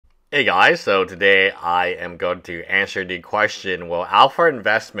Hey guys, so today I am going to answer the question, will Alpha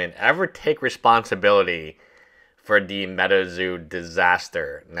Investment ever take responsibility for the MetaZoo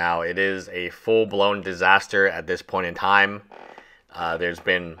disaster? Now, it is a full-blown disaster at this point in time. This is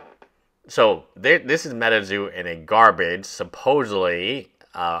MetaZoo in a garbage, supposedly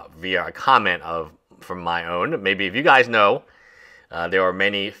via a comment from my own. Maybe if you guys know, there are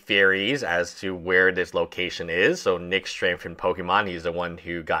many theories as to where this location is. So Nick Strength from Pokemon, he's the one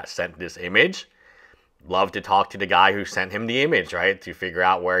who got sent this image. Love to talk to the guy who sent him the image, right? To figure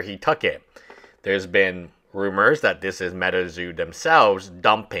out where he took it. There's been rumors that this is MetaZoo themselves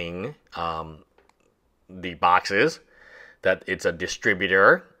dumping the boxes. That it's a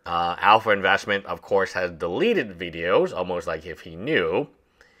distributor. Alpha Investment, of course, has deleted videos, almost like if he knew,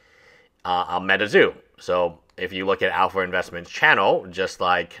 on MetaZoo. So if you look at Alpha Investment's channel, just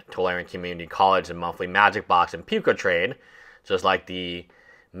like Tolarian Community College and Monthly Magic Box and Pico Trade, just like the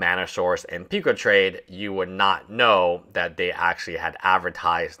Mana Source and Pico Trade, you would not know that they actually had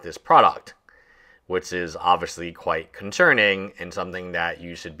advertised this product, which is obviously quite concerning and something that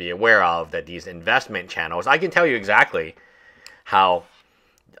you should be aware of, that these investment channels, I can tell you exactly how,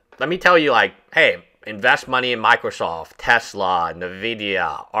 let me tell you, like, hey, invest money in Microsoft, Tesla,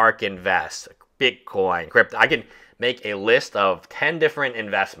 Nvidia, ARK Invest, Bitcoin, crypto. I can make a list of 10 different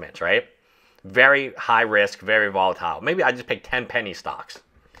investments, right? Very high risk, very volatile. Maybe I just pick 10 penny stocks.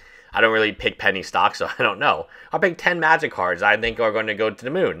 I don't really pick penny stocks, so I don't know. I'll pick 10 magic cards I think are going to go to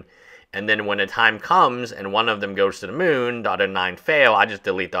the moon. And then when the time comes and one of them goes to the moon, the other 9 fail, I just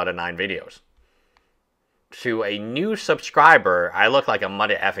delete the other 9 videos. To a new subscriber, I look like a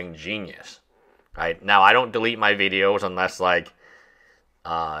mother effing genius, right? Now, I don't delete my videos unless, like,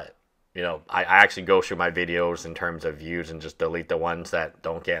 I actually go through my videos in terms of views and just delete the ones that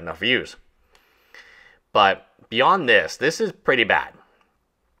don't get enough views. But beyond this is pretty bad.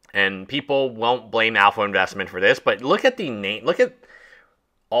 And people won't blame Alpha Investment for this, but look at the name. Look at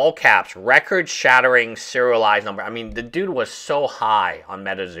all caps, record-shattering serialized number. I mean, the dude was so high on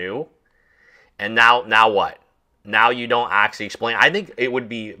MetaZoo. And now what? Now you don't actually explain. I think it would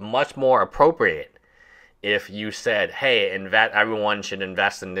be much more appropriate if you said, hey, everyone should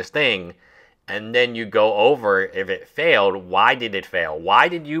invest in this thing, and then you go over, if it failed, why did it fail? Why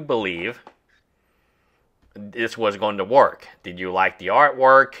did you believe this was going to work? Did you like the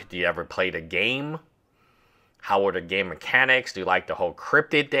artwork? Did you ever play the game? How were the game mechanics? Do you like the whole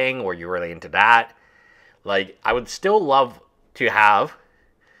cryptid thing? Were you really into that? Like, I would still love to have,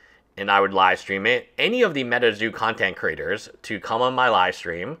 and I would live stream it, any of the MetaZoo content creators to come on my live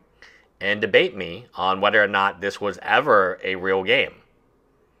stream and debate me on whether or not this was ever a real game.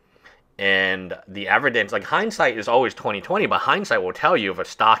 And the evidence, like, hindsight is always 20/20, but hindsight will tell you if a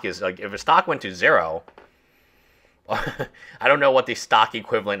stock is, like, if a stock went to zero, I don't know what the stock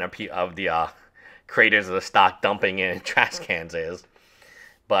equivalent of the creators of the stock dumping in trash cans is,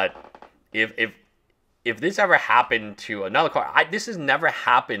 but if this ever happened to another card, this has never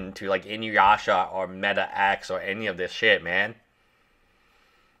happened to, like, Inuyasha or Meta X or any of this shit, man.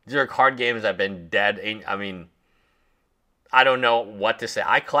 These are card games that have been dead. I mean, I don't know what to say.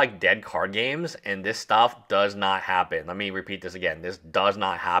 I collect dead card games, and this stuff does not happen. Let me repeat this again. This does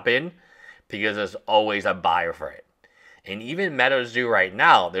not happen because there's always a buyer for it. And even MetaZoo right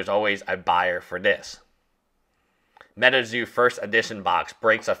now, there's always a buyer for this. MetaZoo first edition box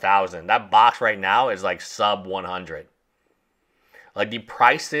breaks 1,000. That box right now is like sub 100. Like, the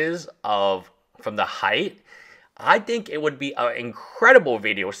prices from the height, I think it would be an incredible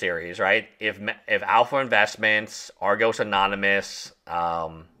video series, right? If Alpha Investments, Argos Anonymous,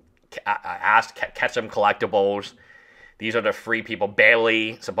 Catch 'em Collectibles, these are the free people.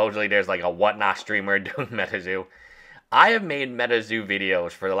 Bailey, supposedly there's like a whatnot streamer doing MetaZoo. I have made MetaZoo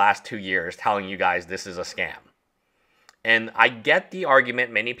videos for the last 2 years telling you guys this is a scam. And I get the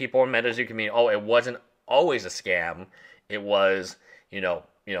argument, many people in MetaZoo community, oh, it wasn't always a scam. It was,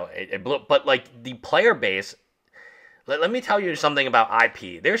 it blew. But, like, the player base, let me tell you something about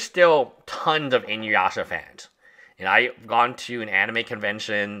IP. There's still tons of Inuyasha fans. And I've gone to an anime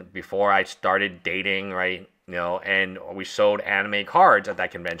convention before I started dating, right? And we sold anime cards at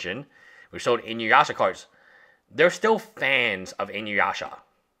that convention. We sold Inuyasha cards. They're still fans of Inuyasha.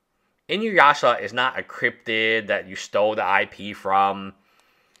 Inuyasha is not a cryptid that you stole the IP from.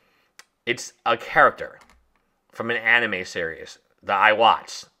 It's a character from an anime series that I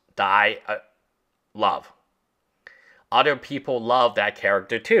watch, that I love. Other people love that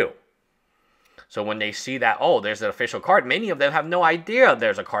character too. So when they see that, oh, there's an official card, many of them have no idea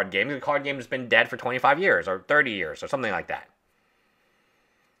there's a card game. The card game has been dead for 25 years or 30 years or something like that.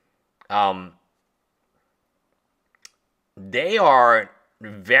 They are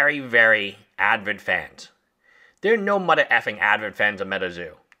very, very avid fans. There are no mother effing avid fans of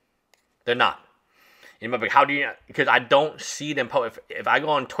MetaZoo. They're not. How do you? Because I don't see them post. If I go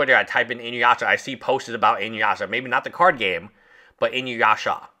on Twitter, I type in Inuyasha, I see posts about Inuyasha. Maybe not the card game, but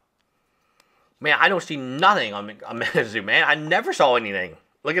Inuyasha. Man, I don't see nothing on MetaZoo, man. I never saw anything.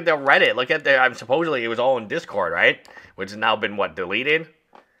 Look at their Reddit. Look at their. Supposedly it was all in Discord, right? Which has now been deleted.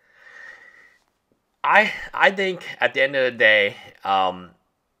 I think at the end of the day,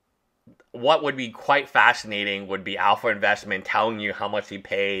 what would be quite fascinating would be Alpha Investment telling you how much he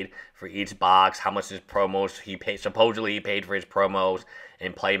paid for each box, how much his promos he paid. Supposedly he paid for his promos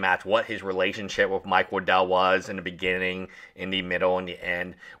in Playmatch, what his relationship with Mike Waddell was in the beginning, in the middle, and the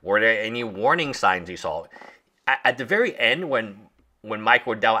end. Were there any warning signs he saw? At the very end, when Mike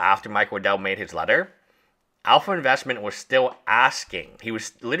Waddell, after Mike Waddell made his letter, Alpha Investment was still asking. He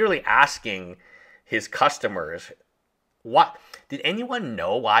was literally asking his customers, what? Did anyone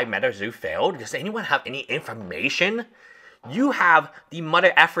know why MetaZoo failed? Does anyone have any information? You have the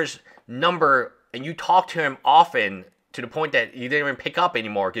mother effer's number, and you talk to him often to the point that you didn't even pick up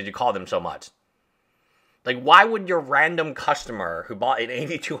anymore because you called him so much. Like, why would your random customer who bought an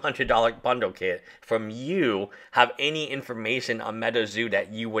 $8,200 bundle kit from you have any information on MetaZoo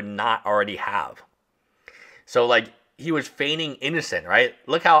that you would not already have? So, like, he was feigning innocent, right?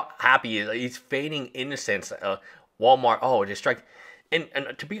 Look how happy he is. He's feigning innocence. Walmart, oh, just strike. And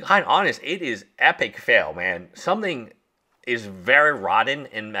to be kind of honest, it is epic fail, man. Something is very rotten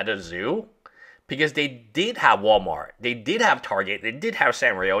in MetaZoo because they did have Walmart. They did have Target. They did have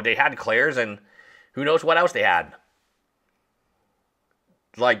Sanrio. They had Claire's, and who knows what else they had.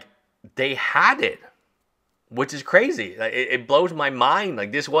 Like, they had it, which is crazy. Like, it blows my mind.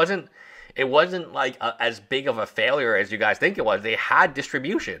 Like, it wasn't like as big of a failure as you guys think it was. They had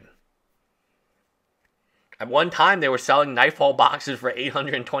distribution. At one time, they were selling Nightfall boxes for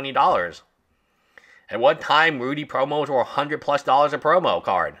 $820. At one time, Rudy promos were $100+ a promo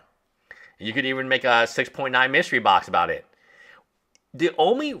card. You could even make a 6.9 mystery box about it. The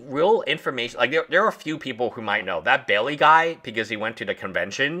only real information, like there are a few people who might know. That Bailey guy, because he went to the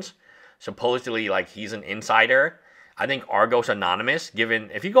conventions, supposedly like he's an insider. I think Argos Anonymous,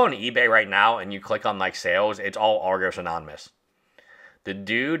 if you go on eBay right now and you click on like sales, it's all Argos Anonymous. The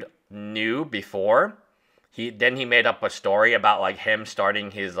dude knew before. He made up a story about like him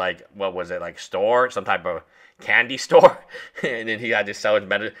starting his like, what was it, like store, some type of candy store, and then he had to sell his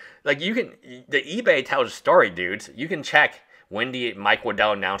meta. Like the eBay tells a story, dudes. You can check when the Mike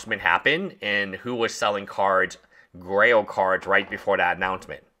Waddell announcement happened and who was selling cards, Grail cards right before that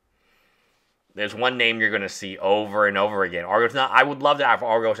announcement. There's one name you're gonna see over and over again. Argos. I would love to have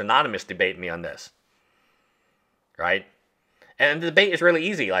Argos Anonymous debate me on this, right? And the debate is really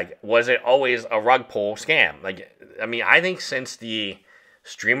easy. Like, was it always a rug pull scam? Like, I mean, I think since the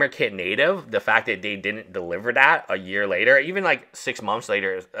Streamer Kit native, the fact that they didn't deliver that a year later, even like 6 months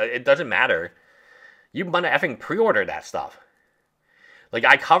later, it doesn't matter. You want to effing pre-order that stuff. Like,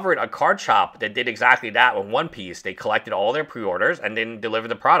 I covered a card shop that did exactly that with One Piece. They collected all their pre-orders and then delivered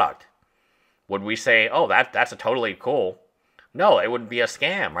the product. Would we say, oh, that's a totally cool? No, it would be a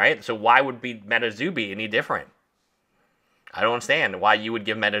scam, right? So why would MetaZoo be any different? I don't understand why you would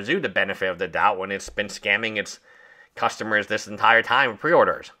give MetaZoo the benefit of the doubt when it's been scamming its customers this entire time with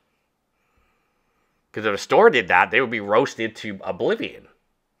pre-orders. Because if a store did that, they would be roasted to oblivion.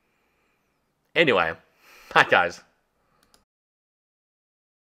 Anyway, bye guys.